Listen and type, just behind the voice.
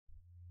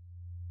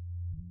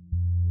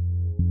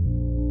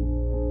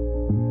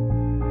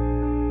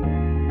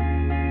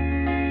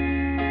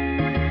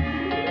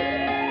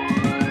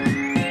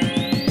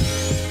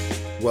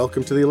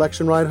Welcome to the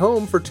election ride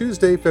home for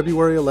Tuesday,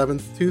 February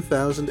 11th,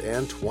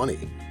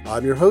 2020.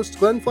 I'm your host,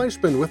 Glenn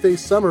Fleischman, with a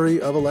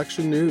summary of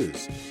election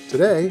news.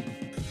 Today,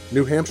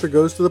 New Hampshire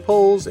goes to the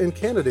polls and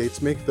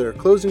candidates make their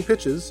closing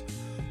pitches.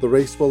 The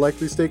race will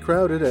likely stay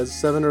crowded as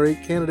 7 or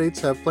 8 candidates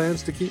have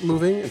plans to keep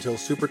moving until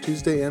Super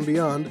Tuesday and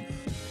beyond.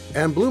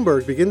 And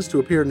Bloomberg begins to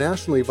appear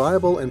nationally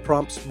viable and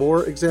prompts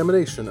more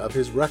examination of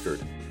his record.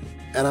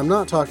 And I'm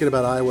not talking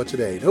about Iowa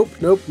today. Nope,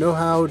 no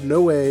how,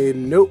 no way,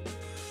 nope.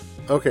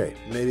 Okay,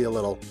 maybe a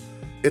little.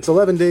 It's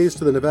 11 days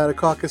to the Nevada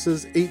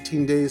caucuses,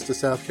 18 days to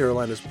South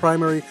Carolina's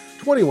primary,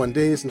 21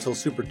 days until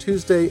Super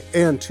Tuesday,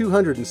 and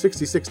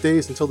 266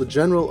 days until the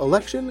general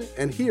election.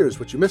 And here's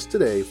what you missed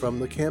today from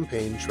the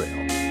campaign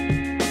trail.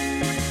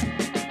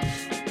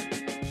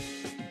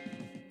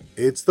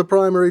 It's the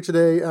primary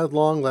today at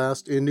long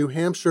last in New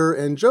Hampshire,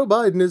 and Joe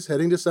Biden is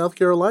heading to South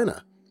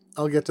Carolina.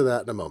 I'll get to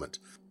that in a moment.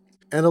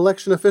 And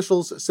election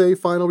officials say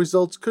final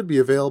results could be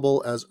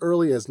available as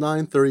early as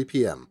 9:30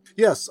 p.m.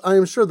 Yes, I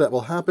am sure that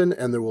will happen,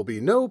 and there will be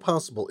no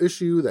possible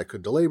issue that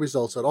could delay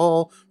results at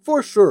all,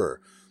 for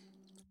sure.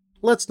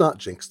 Let's not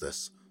jinx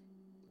this.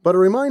 But a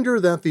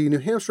reminder that the New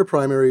Hampshire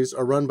primaries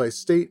are run by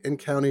state and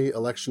county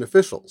election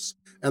officials,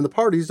 and the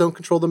parties don't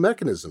control the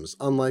mechanisms,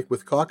 unlike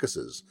with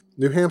caucuses.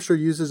 New Hampshire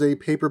uses a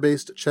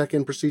paper-based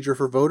check-in procedure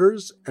for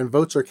voters, and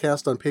votes are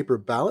cast on paper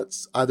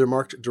ballots, either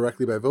marked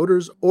directly by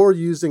voters or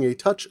using a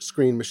touch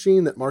screen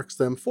machine that marks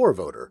them for a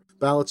voter.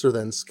 Ballots are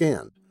then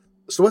scanned.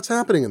 So what's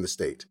happening in the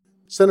state?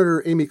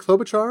 Senator Amy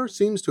Klobuchar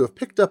seems to have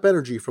picked up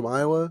energy from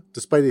Iowa,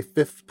 despite a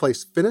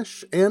 5th-place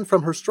finish, and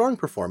from her strong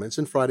performance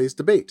in Friday's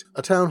debate.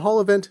 A town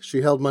hall event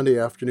she held Monday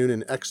afternoon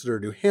in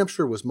Exeter, New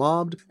Hampshire was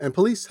mobbed, and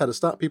police had to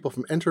stop people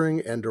from entering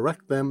and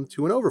direct them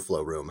to an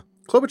overflow room.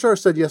 Klobuchar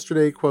said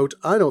yesterday, quote,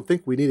 "I don't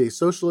think we need a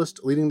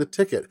socialist leading the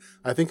ticket.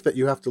 I think that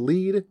you have to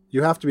lead.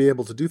 You have to be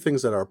able to do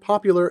things that are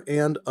popular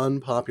and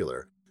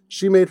unpopular."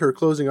 She made her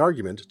closing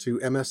argument to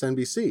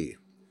MSNBC.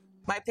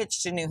 My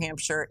pitch to New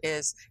Hampshire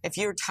is, if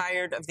you're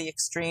tired of the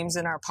extremes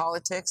in our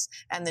politics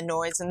and the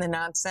noise and the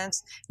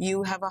nonsense,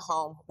 you have a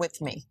home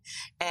with me.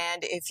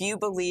 And if you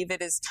believe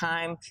it is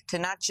time to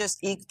not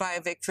just eke by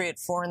a victory at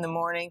 4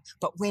 a.m,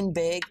 but win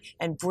big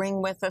and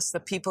bring with us the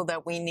people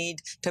that we need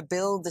to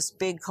build this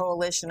big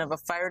coalition of a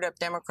fired up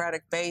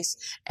Democratic base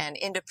and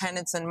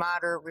independents and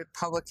moderate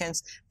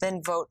Republicans,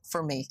 then vote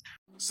for me.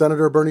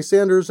 Senator Bernie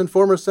Sanders and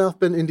former South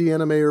Bend,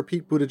 Indiana Mayor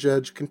Pete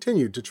Buttigieg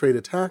continued to trade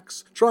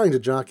attacks, trying to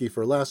jockey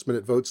for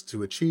last-minute votes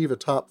to achieve a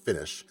top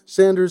finish.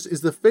 Sanders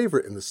is the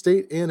favorite in the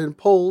state and in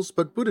polls,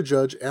 but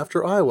Buttigieg,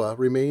 after Iowa,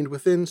 remained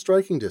within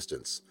striking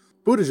distance.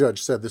 Buttigieg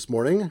said this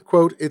morning,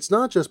 quote, "It's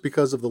not just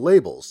because of the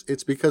labels,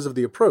 it's because of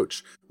the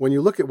approach. When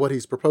you look at what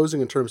he's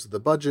proposing in terms of the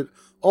budget,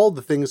 all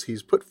the things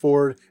he's put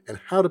forward, and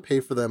how to pay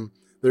for them,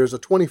 there's a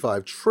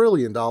 $25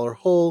 trillion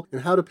hole in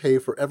how to pay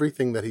for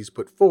everything that he's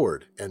put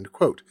forward," end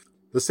quote.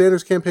 The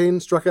Sanders campaign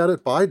struck out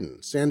at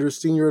Biden. Sanders'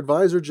 senior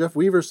advisor, Jeff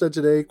Weaver, said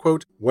today,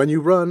 quote, "When you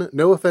run,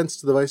 no offense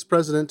to the vice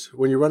president,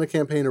 when you run a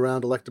campaign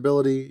around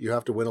electability, you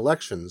have to win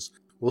elections.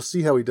 We'll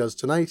see how he does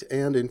tonight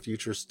and in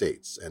future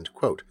states," end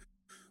quote.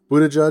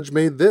 Buttigieg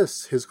made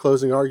this his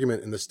closing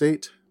argument in the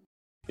state.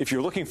 If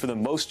you're looking for the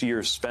most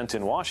years spent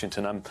in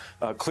Washington, I'm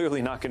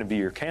clearly not going to be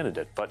your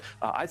candidate. But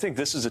I think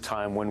this is a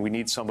time when we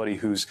need somebody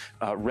who's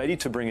ready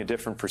to bring a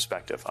different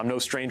perspective. I'm no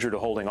stranger to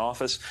holding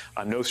office.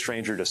 I'm no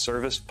stranger to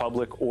service,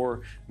 public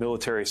or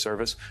military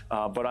service.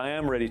 But I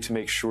am ready to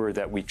make sure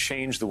that we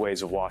change the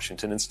ways of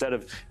Washington instead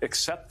of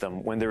accept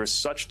them when there is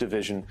such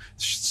division,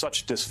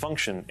 such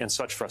dysfunction, and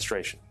such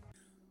frustration.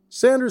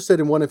 Sanders said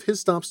in one of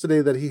his stops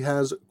today that he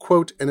has,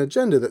 quote, "an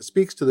agenda that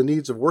speaks to the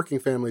needs of working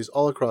families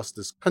all across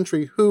this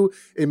country who,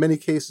 in many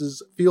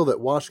cases, feel that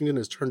Washington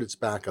has turned its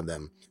back on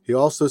them." He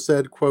also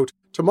said, quote,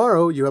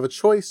 "Tomorrow you have a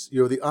choice.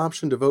 You have the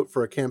option to vote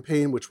for a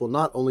campaign which will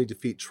not only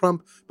defeat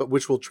Trump, but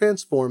which will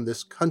transform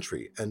this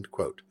country," end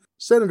quote.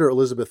 Senator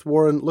Elizabeth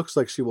Warren looks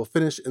like she will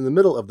finish in the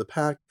middle of the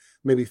pack,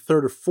 maybe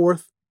 3rd or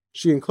 4th.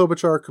 She and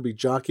Klobuchar could be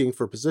jockeying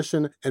for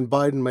position, and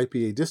Biden might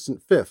be a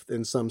distant 5th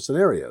in some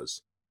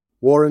scenarios.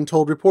 Warren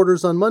told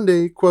reporters on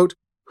Monday, quote,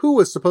 "Who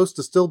was supposed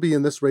to still be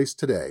in this race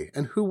today,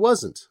 and who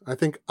wasn't? I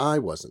think I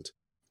wasn't.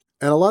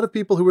 And a lot of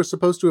people who were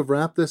supposed to have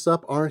wrapped this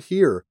up aren't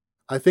here.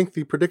 I think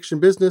the prediction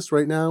business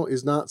right now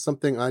is not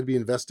something I'd be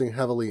investing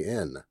heavily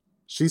in."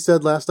 She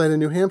said last night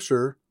in New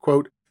Hampshire,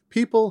 quote,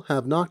 "People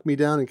have knocked me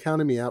down and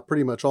counted me out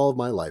pretty much all of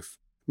my life.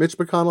 Mitch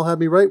McConnell had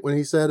me right when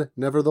he said,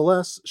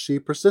 nevertheless, she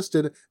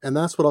persisted, and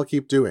that's what I'll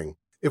keep doing.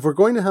 If we're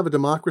going to have a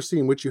democracy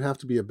in which you have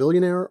to be a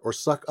billionaire or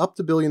suck up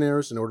to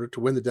billionaires in order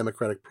to win the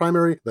Democratic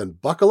primary, then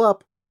buckle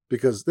up,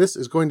 because this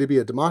is going to be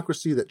a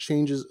democracy that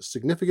changes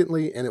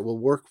significantly and it will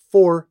work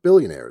for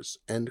billionaires,"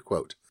 end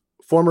quote.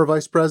 Former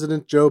Vice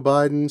President Joe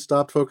Biden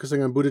stopped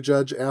focusing on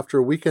Buttigieg after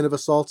a weekend of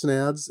assaults and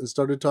ads and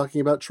started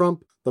talking about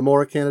Trump. The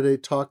more a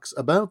candidate talks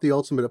about the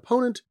ultimate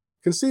opponent,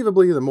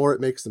 conceivably the more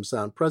it makes them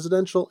sound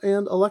presidential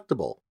and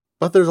electable.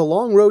 But there's a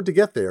long road to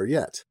get there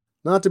yet.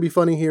 Not to be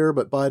funny here,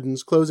 but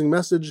Biden's closing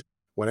message,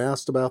 when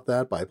asked about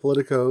that by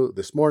Politico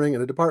this morning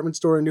in a department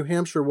store in New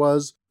Hampshire,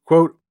 was,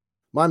 quote,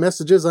 My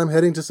message is I'm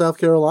heading to South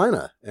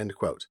Carolina, end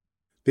quote.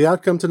 The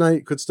outcome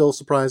tonight could still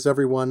surprise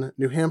everyone.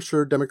 New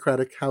Hampshire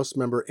Democratic House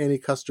member Annie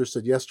Kuster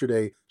said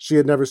yesterday she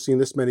had never seen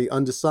this many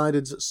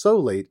undecideds so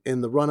late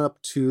in the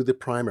run-up to the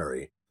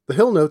primary. The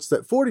Hill notes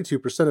that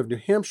 42% of New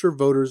Hampshire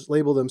voters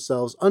label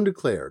themselves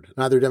undeclared,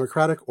 neither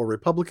Democratic or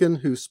Republican,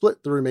 who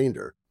split the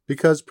remainder.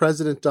 Because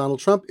President Donald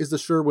Trump is the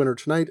sure winner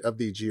tonight of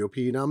the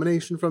GOP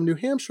nomination from New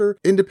Hampshire,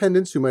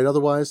 independents who might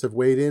otherwise have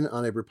weighed in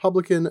on a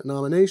Republican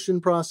nomination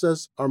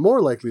process are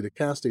more likely to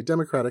cast a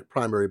Democratic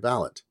primary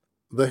ballot.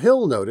 The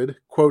Hill noted,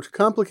 quote,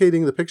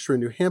 complicating the picture in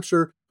New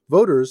Hampshire,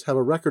 voters have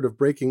a record of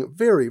breaking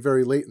very,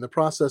 very late in the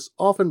process,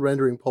 often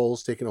rendering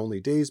polls taken only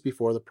days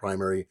before the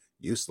primary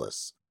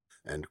useless,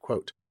 end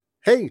quote.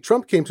 Hey,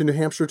 Trump came to New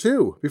Hampshire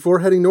too. Before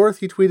heading north,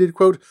 he tweeted,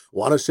 quote,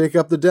 want to shake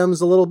up the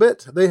Dems a little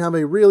bit? They have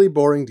a really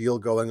boring deal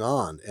going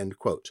on, end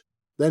quote.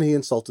 Then he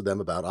insulted them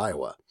about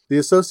Iowa. The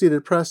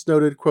Associated Press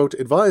noted, quote,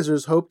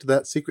 advisors hoped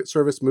that Secret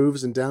Service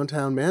moves in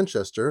downtown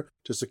Manchester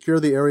to secure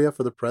the area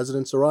for the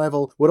president's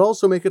arrival would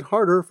also make it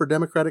harder for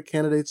Democratic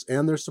candidates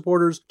and their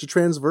supporters to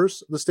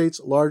transverse the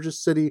state's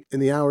largest city in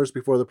the hours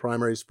before the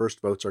primary's first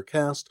votes are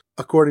cast,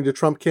 according to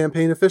Trump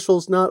campaign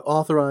officials not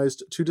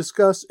authorized to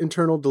discuss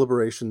internal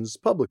deliberations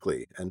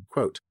publicly, end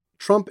quote.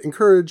 Trump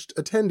encouraged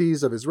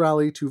attendees of his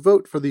rally to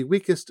vote for the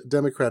weakest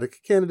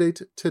Democratic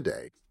candidate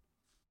today.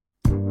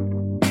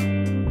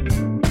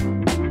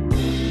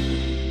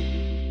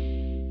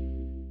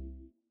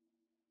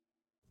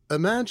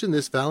 Imagine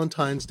this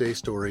Valentine's Day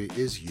story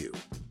is you.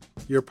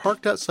 You're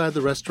parked outside the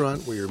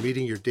restaurant where you're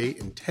meeting your date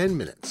in 10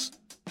 minutes.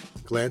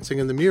 Glancing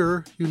in the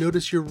mirror, you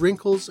notice your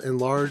wrinkles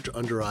and large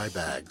under-eye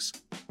bags.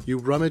 You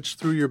rummage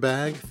through your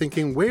bag,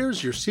 thinking,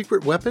 where's your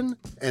secret weapon?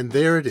 And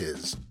there it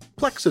is,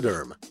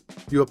 Plexiderm.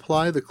 You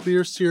apply the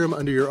clear serum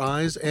under your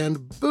eyes,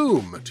 and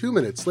boom! 2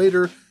 minutes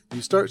later,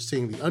 you start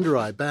seeing the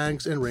under-eye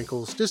bags and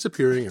wrinkles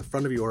disappearing in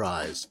front of your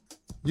eyes.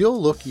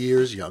 You'll look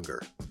years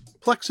younger.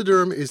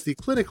 Plexiderm is the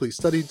clinically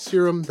studied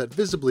serum that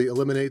visibly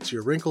eliminates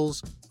your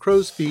wrinkles,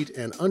 crow's feet,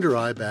 and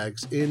under-eye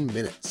bags in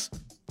minutes.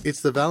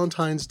 It's the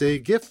Valentine's Day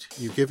gift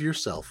you give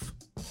yourself.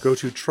 Go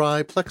to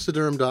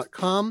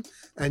tryplexiderm.com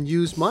and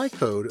use my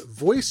code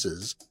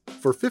VOICES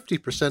for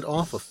 50%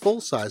 off a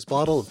full-size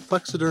bottle of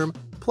Plexiderm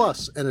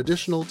plus an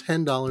additional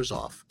 $10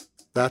 off.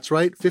 That's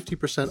right,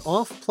 50%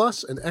 off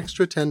plus an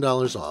extra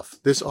 $10 off.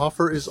 This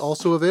offer is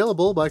also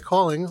available by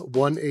calling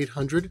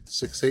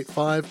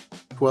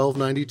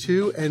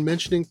 1-800-685-1292 and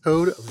mentioning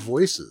code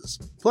VOICES.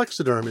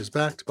 Plexiderm is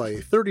backed by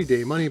a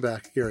 30-day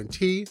money-back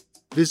guarantee.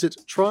 Visit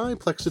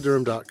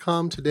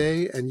tryplexiderm.com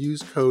today and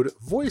use code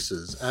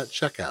VOICES at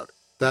checkout.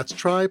 That's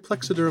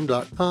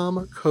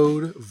tryplexiderm.com,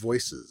 code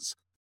VOICES.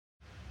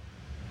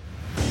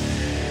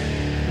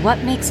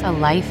 What makes a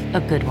life a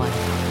good one?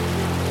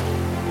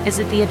 Is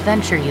it the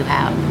adventure you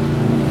have?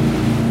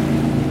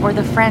 Or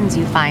the friends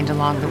you find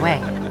along the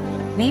way?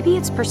 Maybe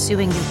it's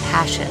pursuing your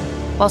passion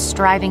while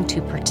striving to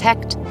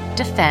protect,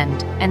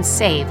 defend, and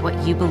save what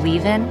you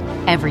believe in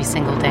every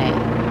single day.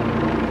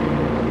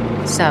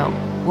 So,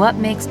 what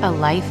makes a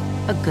life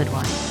a good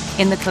one?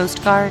 In the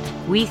Coast Guard,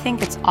 we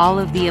think it's all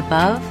of the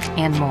above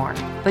and more,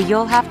 but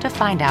you'll have to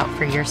find out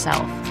for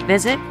yourself.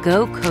 Visit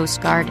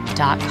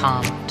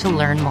gocoastguard.com to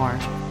learn more.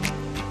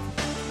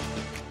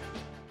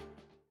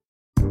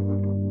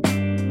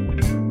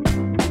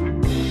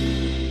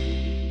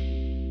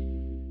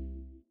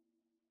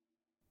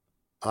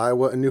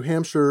 Iowa and New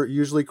Hampshire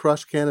usually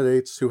crush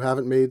candidates who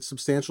haven't made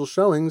substantial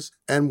showings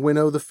and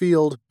winnow the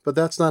field, but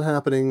that's not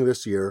happening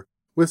this year.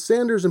 With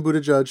Sanders and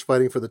Buttigieg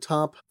fighting for the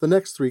top, the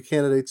next three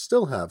candidates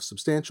still have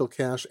substantial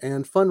cash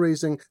and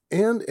fundraising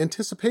and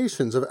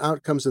anticipations of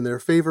outcomes in their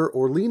favor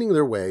or leaning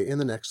their way in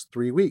the next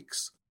 3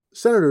 weeks.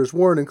 Senators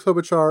Warren and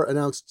Klobuchar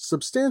announced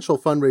substantial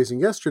fundraising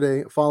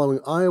yesterday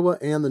following Iowa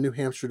and the New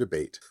Hampshire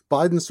debate.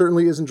 Biden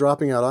certainly isn't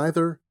dropping out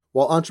either.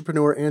 While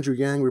entrepreneur Andrew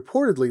Yang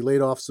reportedly laid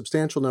off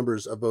substantial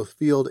numbers of both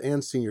field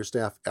and senior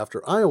staff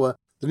after Iowa,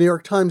 the New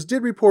York Times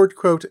did report,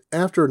 quote,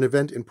 after an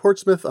event in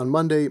Portsmouth on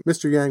Monday,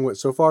 Mr. Yang went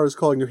so far as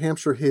calling New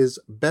Hampshire his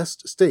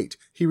best state.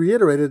 He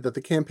reiterated that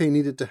the campaign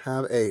needed to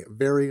have a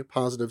very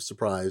positive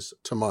surprise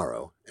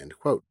tomorrow, end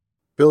quote.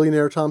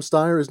 Billionaire Tom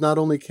Steyer is not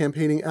only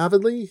campaigning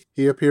avidly,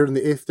 he appeared in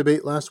the 8th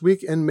debate last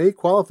week and may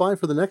qualify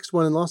for the next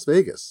one in Las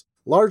Vegas.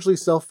 Largely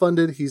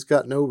self-funded, he's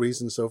got no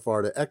reason so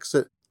far to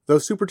exit, though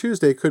Super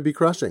Tuesday could be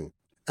crushing.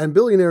 And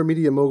billionaire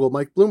media mogul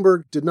Mike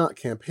Bloomberg did not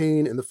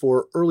campaign in the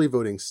 4 early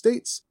voting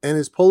states, and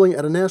his polling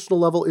at a national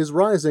level is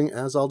rising,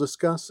 as I'll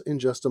discuss in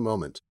just a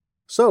moment.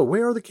 So,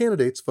 where are the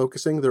candidates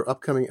focusing their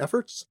upcoming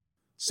efforts?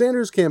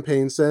 Sanders'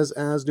 campaign says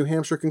as New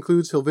Hampshire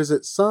concludes he'll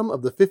visit some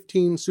of the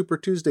 15 Super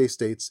Tuesday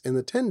states in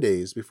the 10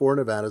 days before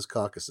Nevada's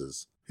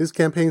caucuses. His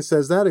campaign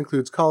says that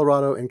includes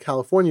Colorado and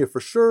California for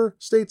sure,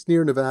 states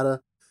near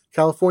Nevada.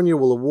 California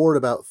will award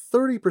about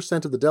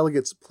 30% of the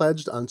delegates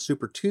pledged on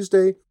Super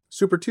Tuesday.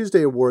 Super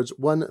Tuesday awards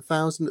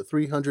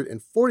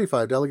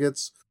 1,345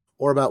 delegates,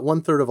 or about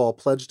 1/3 of all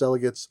pledged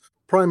delegates.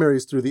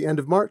 Primaries through the end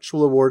of March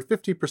will award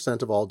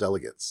 50% of all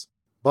delegates.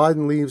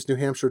 Biden leaves New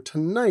Hampshire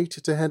tonight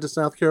to head to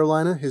South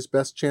Carolina, his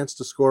best chance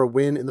to score a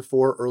win in the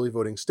 4 early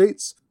voting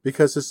states,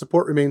 because his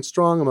support remains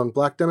strong among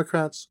black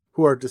Democrats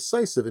who are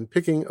decisive in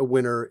picking a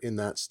winner in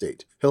that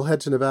state. He'll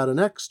head to Nevada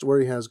next, where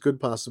he has good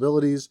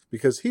possibilities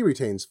because he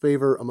retains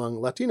favor among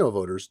Latino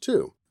voters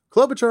too.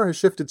 Klobuchar has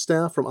shifted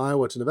staff from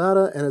Iowa to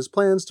Nevada and has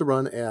plans to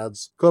run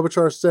ads.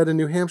 Klobuchar said in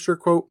New Hampshire,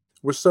 quote,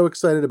 "We're so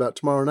excited about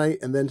tomorrow night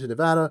and then to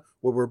Nevada,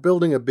 where we're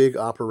building a big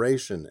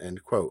operation,"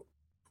 end quote.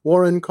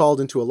 Warren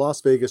called into a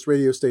Las Vegas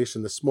radio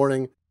station this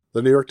morning.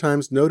 The New York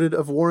Times noted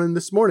of Warren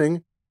this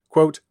morning,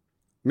 quote,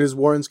 "Ms.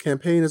 Warren's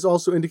campaign has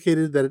also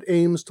indicated that it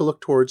aims to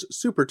look towards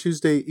Super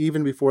Tuesday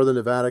even before the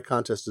Nevada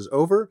contest is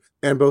over,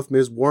 and both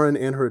Ms. Warren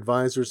and her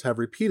advisors have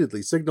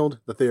repeatedly signaled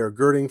that they are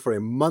girding for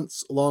a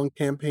months-long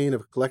campaign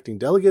of collecting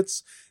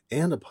delegates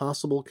and a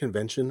possible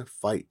convention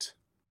fight."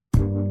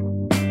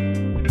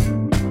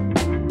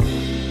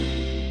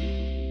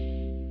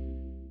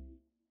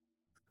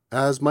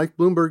 As Mike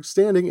Bloomberg's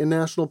standing in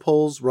national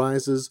polls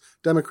rises,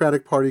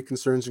 Democratic Party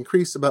concerns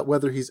increase about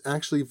whether he's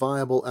actually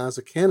viable as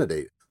a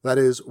candidate. That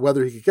is,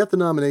 whether he could get the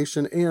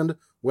nomination and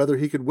whether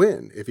he could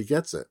win if he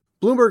gets it.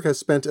 Bloomberg has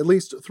spent at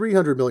least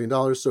 $300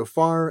 million so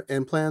far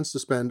and plans to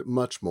spend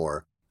much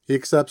more. He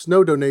accepts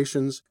no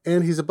donations,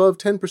 and he's above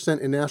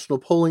 10% in national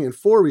polling in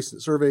 4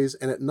 recent surveys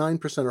and at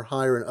 9% or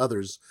higher in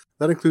others.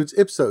 That includes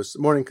Ipsos,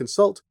 Morning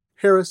Consult,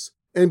 Harris,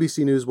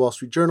 NBC News, Wall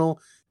Street Journal,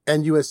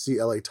 and USC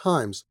LA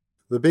Times.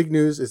 The big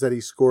news is that he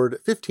scored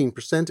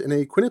 15% in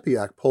a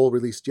Quinnipiac poll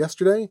released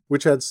yesterday,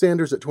 which had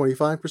Sanders at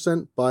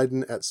 25%,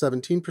 Biden at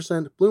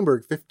 17%,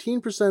 Bloomberg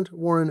 15%,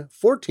 Warren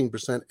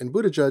 14%, and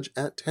Buttigieg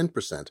at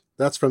 10%.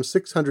 That's from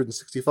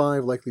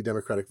 665 likely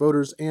Democratic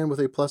voters and with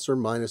a plus or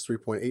minus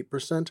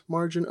 3.8%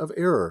 margin of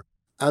error.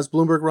 As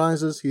Bloomberg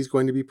rises, he's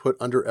going to be put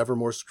under ever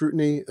more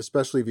scrutiny,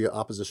 especially via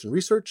opposition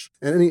research,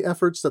 and any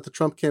efforts that the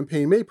Trump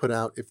campaign may put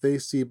out if they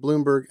see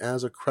Bloomberg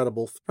as a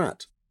credible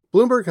threat.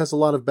 Bloomberg has a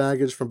lot of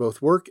baggage from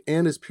both work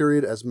and his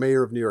period as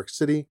mayor of New York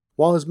City.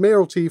 While his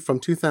mayoralty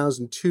from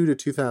 2002 to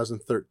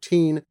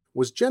 2013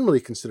 was generally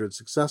considered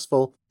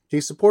successful,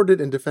 he supported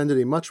and defended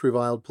a much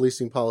reviled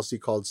policing policy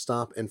called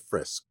Stop and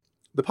Frisk.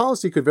 The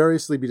policy could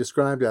variously be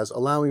described as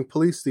allowing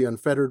police the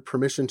unfettered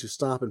permission to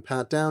stop and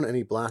pat down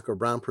any black or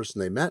brown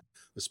person they met,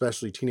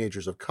 especially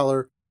teenagers of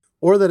color,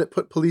 or that it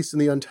put police in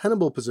the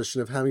untenable position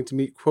of having to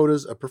meet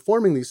quotas of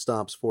performing these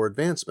stops for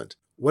advancement.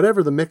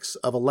 Whatever the mix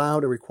of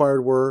allowed and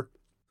required were,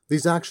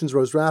 these actions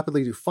rose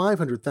rapidly to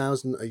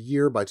 500,000 a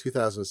year by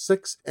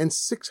 2006 and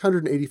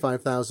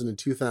 685,000 in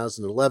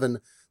 2011,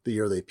 the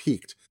year they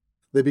peaked.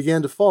 They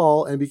began to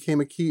fall and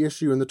became a key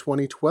issue in the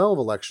 2012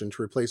 election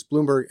to replace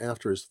Bloomberg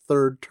after his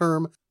 3rd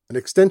term, an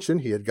extension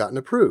he had gotten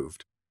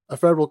approved. A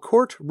federal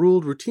court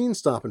ruled routine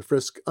stop and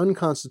frisk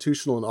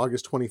unconstitutional in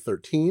August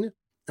 2013,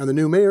 and the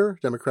new mayor,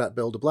 Democrat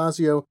Bill de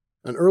Blasio,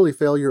 an early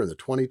failure in the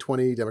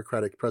 2020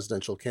 Democratic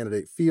presidential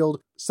candidate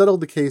field,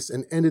 settled the case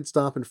and ended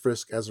stop and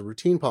frisk as a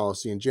routine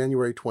policy in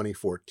January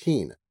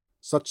 2014.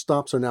 Such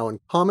stops are now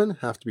uncommon,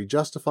 have to be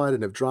justified,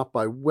 and have dropped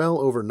by well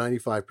over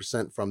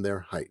 95% from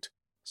their height.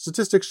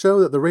 Statistics show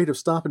that the rate of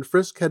stop and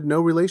frisk had no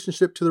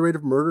relationship to the rate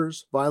of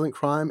murders, violent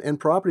crime, and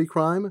property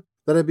crime,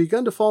 that had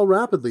begun to fall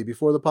rapidly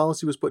before the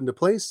policy was put into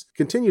place,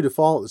 continue to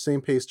fall at the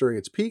same pace during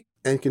its peak,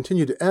 and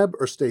continue to ebb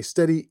or stay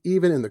steady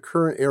even in the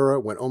current era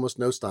when almost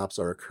no stops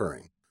are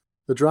occurring.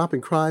 The drop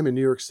in crime in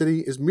New York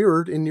City is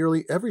mirrored in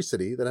nearly every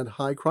city that had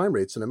high crime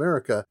rates in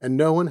America, and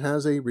no one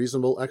has a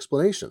reasonable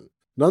explanation.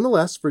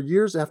 Nonetheless, for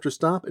years after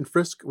stop and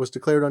frisk was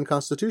declared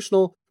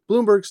unconstitutional,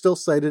 Bloomberg still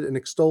cited and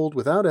extolled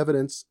without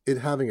evidence it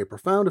having a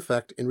profound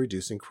effect in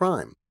reducing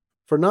crime.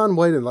 For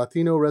non-white and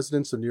Latino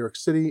residents of New York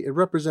City, it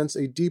represents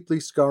a deeply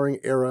scarring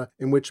era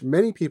in which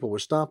many people were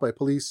stopped by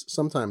police,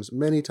 sometimes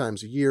many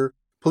times a year.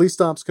 Police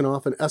stops can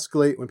often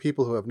escalate when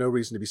people who have no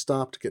reason to be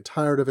stopped get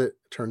tired of it,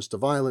 turns to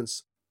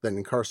violence, then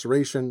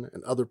incarceration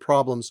and other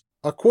problems.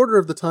 A quarter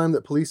of the time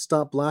that police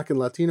stopped black and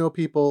Latino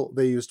people,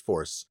 they used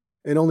force.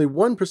 In only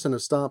 1%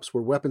 of stops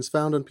were weapons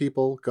found on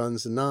people,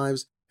 guns and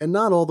knives, and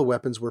not all the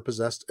weapons were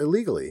possessed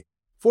illegally.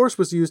 Force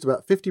was used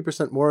about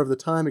 50% more of the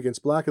time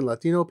against black and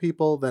Latino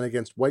people than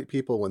against white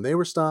people when they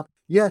were stopped,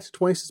 yet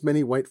twice as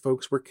many white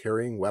folks were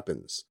carrying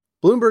weapons.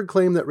 Bloomberg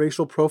claimed that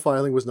racial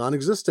profiling was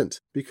non-existent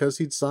because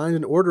he'd signed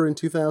an order in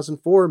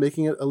 2004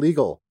 making it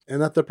illegal,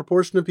 and that the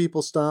proportion of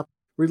people stopped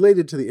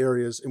related to the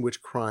areas in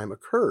which crime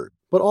occurred.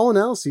 But all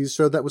analyses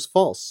showed that was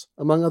false.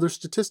 Among other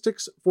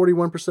statistics,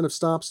 41% of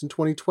stops in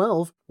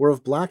 2012 were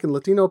of black and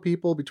Latino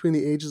people between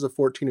the ages of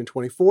 14 and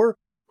 24,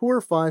 who were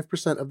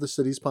 5% of the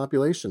city's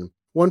population.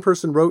 One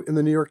person wrote in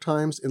the New York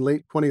Times in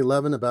late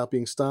 2011 about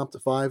being stopped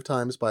 5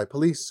 times by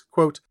police,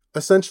 quote,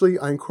 "Essentially,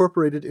 I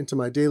incorporated into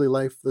my daily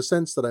life the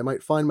sense that I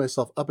might find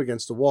myself up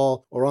against a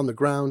wall or on the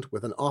ground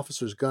with an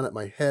officer's gun at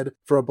my head.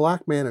 For a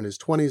black man in his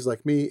 20s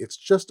like me, it's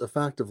just a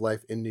fact of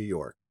life in New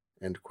York."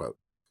 End quote.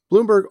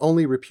 Bloomberg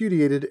only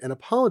repudiated and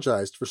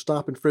apologized for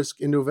stop and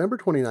frisk in November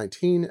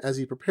 2019 as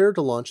he prepared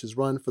to launch his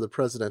run for the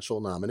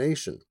presidential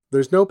nomination.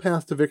 There's no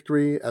path to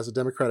victory as a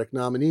Democratic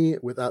nominee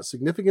without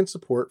significant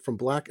support from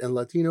black and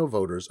Latino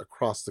voters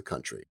across the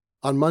country.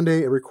 On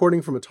Monday, a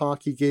recording from a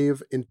talk he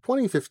gave in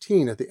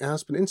 2015 at the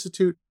Aspen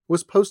Institute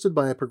was posted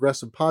by a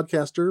progressive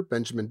podcaster,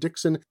 Benjamin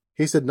Dixon.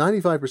 He said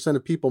 95%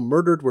 of people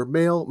murdered were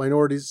male,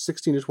 minorities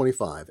 16 to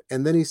 25.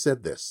 And then he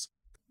said this.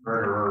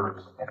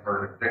 Murderers and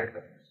murder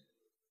victims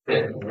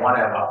fit one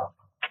MO.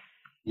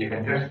 You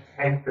can just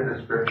take the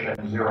description,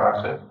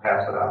 Xerox it, and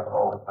pass it out to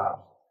all the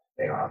cops.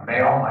 They are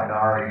male,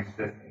 minorities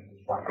 15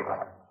 to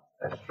 25.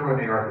 That's true in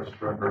New York, it's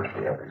true in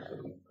virtually every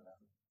city.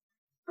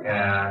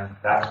 And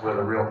that's where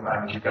the real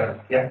crime is. You've got to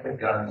get the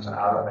guns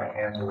out of the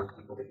hands of the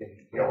people that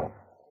get killed.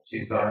 So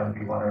you want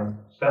to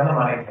spend the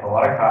money, put a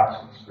lot of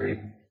cops in the street,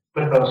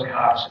 put those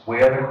cops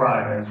where the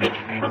crime is, which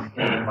means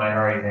in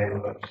minority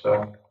neighborhoods.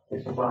 So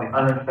this is one of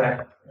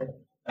the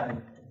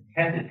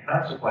unintended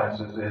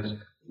consequences is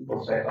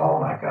people say,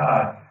 oh my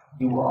God,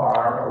 you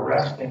are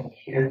arresting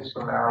kids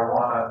for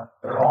marijuana.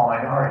 They're all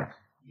minorities.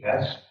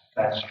 Yes,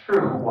 that's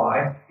true.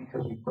 Why?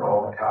 Because we put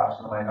all the cops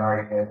in the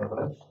minority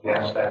neighborhoods.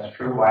 Yes, that's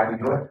true. Why do we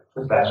do it?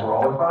 Because that's where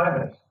all the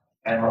crime is.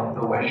 And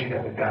the way you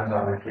get the guns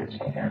out of the kids'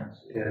 hands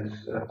is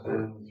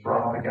to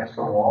throw them against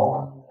the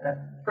wall and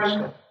frisk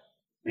them.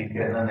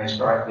 And then they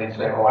say,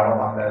 oh, I don't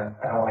want that.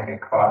 I don't want to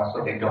get caught,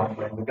 so they don't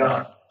bring the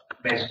gun.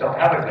 They still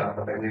have a gun,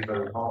 but they leave it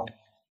at home.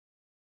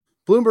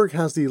 Bloomberg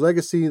has the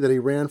legacy that he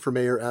ran for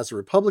mayor as a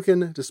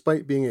Republican,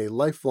 despite being a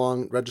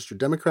lifelong registered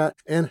Democrat,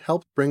 and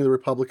helped bring the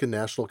Republican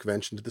National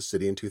Convention to the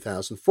city in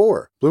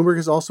 2004. Bloomberg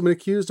has also been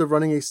accused of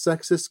running a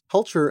sexist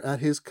culture at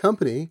his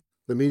company,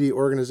 the media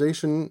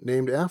organization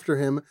named after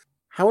him.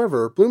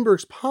 However,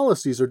 Bloomberg's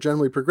policies are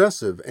generally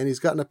progressive, and he's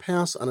gotten a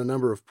pass on a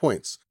number of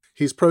points.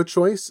 He's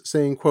pro-choice,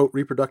 saying, quote,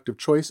 reproductive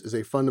choice is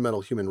a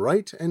fundamental human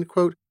right, end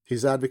quote.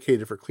 He's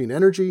advocated for clean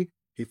energy.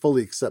 He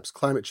fully accepts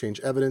climate change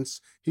evidence.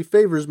 He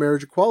favors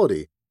marriage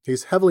equality.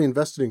 He's heavily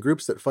invested in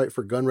groups that fight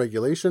for gun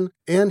regulation,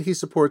 and he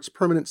supports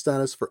permanent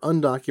status for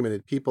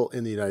undocumented people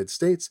in the United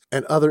States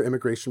and other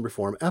immigration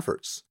reform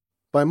efforts.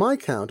 By my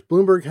count,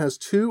 Bloomberg has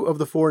 2 of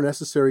the 4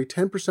 necessary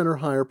 10% or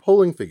higher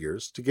polling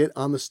figures to get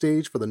on the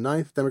stage for the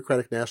 9th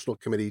Democratic National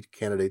Committee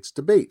candidates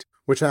debate,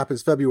 which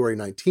happens February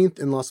 19th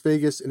in Las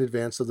Vegas in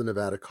advance of the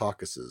Nevada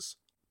caucuses.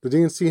 The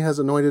DNC has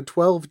anointed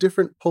 12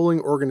 different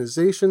polling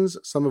organizations,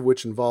 some of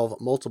which involve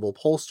multiple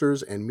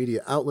pollsters and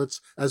media outlets,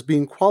 as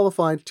being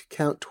qualified to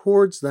count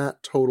towards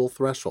that total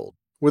threshold.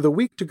 With a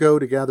week to go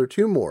to gather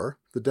 2 more,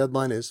 the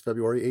deadline is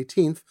February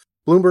 18th,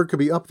 Bloomberg could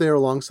be up there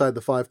alongside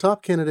the 5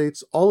 top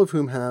candidates, all of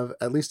whom have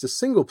at least a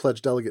single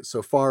pledged delegate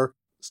so far.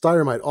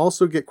 Steyer might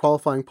also get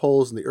qualifying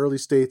polls in the early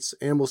states,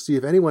 and we'll see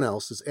if anyone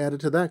else is added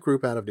to that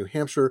group out of New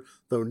Hampshire,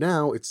 though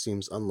now it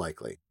seems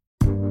unlikely.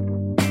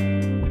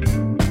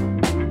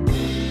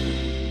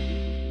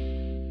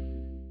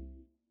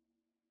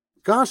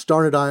 Gosh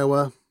darn it,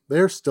 Iowa,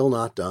 they're still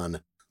not done.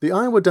 The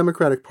Iowa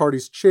Democratic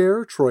Party's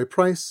chair, Troy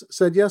Price,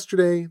 said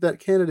yesterday that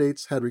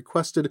candidates had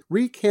requested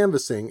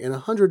recanvassing in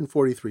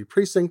 143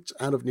 precincts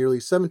out of nearly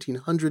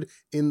 1,700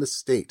 in the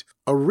state.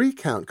 A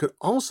recount could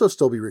also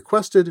still be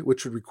requested,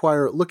 which would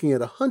require looking at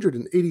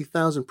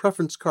 180,000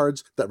 preference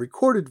cards that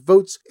recorded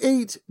votes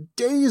 8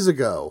 days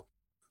ago.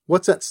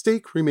 What's at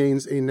stake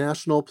remains a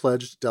national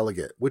pledged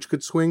delegate, which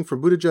could swing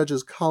from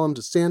Buttigieg's column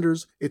to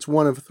Sanders. It's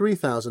one of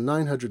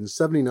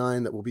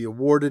 3,979 that will be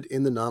awarded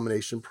in the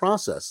nomination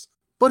process.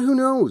 But who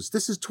knows?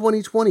 This is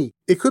 2020.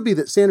 It could be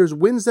that Sanders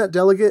wins that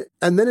delegate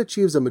and then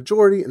achieves a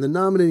majority in the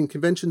nominating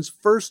convention's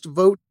first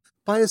vote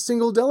by a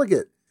single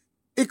delegate.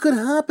 It could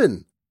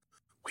happen.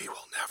 We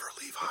will never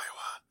leave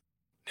Iowa.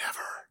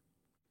 Never.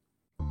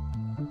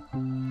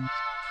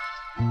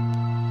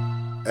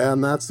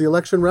 And that's the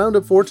election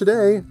roundup for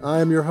today.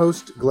 I am your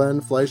host, Glenn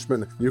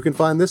Fleischman. You can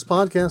find this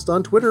podcast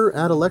on Twitter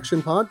at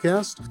Election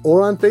Podcast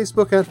or on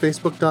Facebook at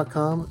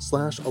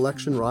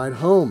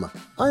facebook.com/electionridehome.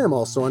 I am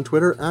also on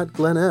Twitter at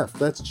Glenn F.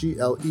 That's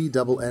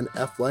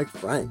GLENNF like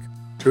Frank.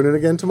 Tune in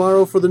again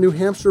tomorrow for the New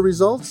Hampshire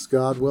results,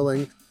 God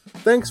willing.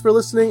 Thanks for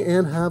listening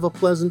and have a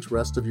pleasant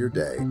rest of your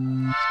day.